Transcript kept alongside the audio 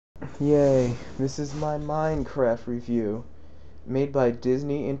Yay, this is my Minecraft review, made by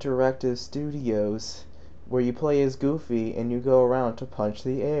Disney Interactive Studios, where you play as Goofy and you go around to punch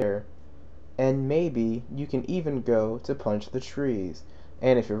the air. And maybe you can even go to punch the trees.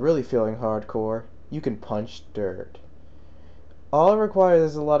 And if you're really feeling hardcore, you can punch dirt. All it requires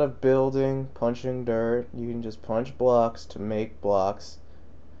is a lot of building, punching dirt. You can just punch blocks to make blocks,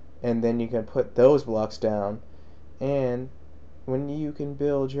 and then you can put those blocks down, and when you can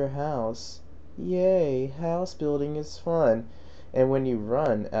build your house. Yay, house building is fun. And when you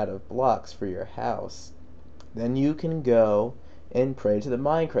run out of blocks for your house, then you can go and pray to the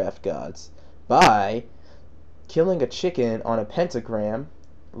Minecraft gods by killing a chicken on a pentagram,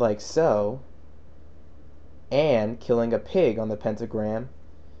 like so, and killing a pig on the pentagram.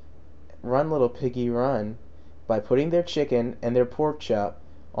 Run, little piggy, run, by putting their chicken and their pork chop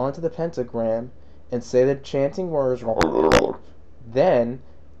onto the pentagram and say the chanting words. Then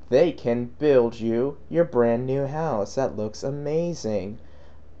they can build you your brand new house that looks amazing.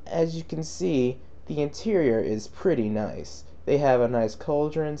 As you can see, the interior is pretty nice. They have a nice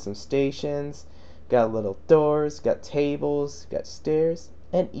cauldron, some stations, got little doors, got tables, got stairs,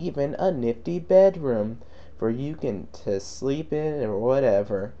 and even a nifty bedroom for you can to sleep in or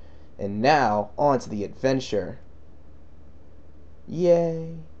whatever. And now on to the adventure.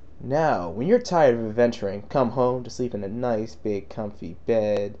 Yay! Now, when you're tired of adventuring, come home to sleep in a nice big comfy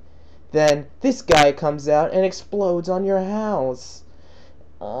bed. Then this guy comes out and explodes on your house.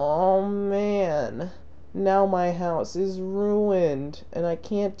 Oh man, now my house is ruined and I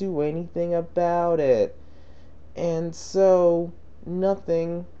can't do anything about it. And so,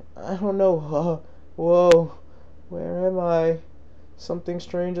 nothing, I don't know, whoa, where am I? Something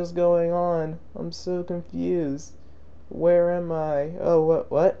strange is going on. I'm so confused. Where am I? Oh,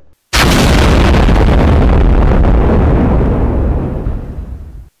 what?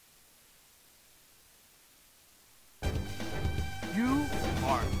 You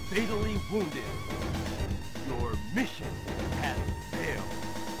are fatally wounded. Your mission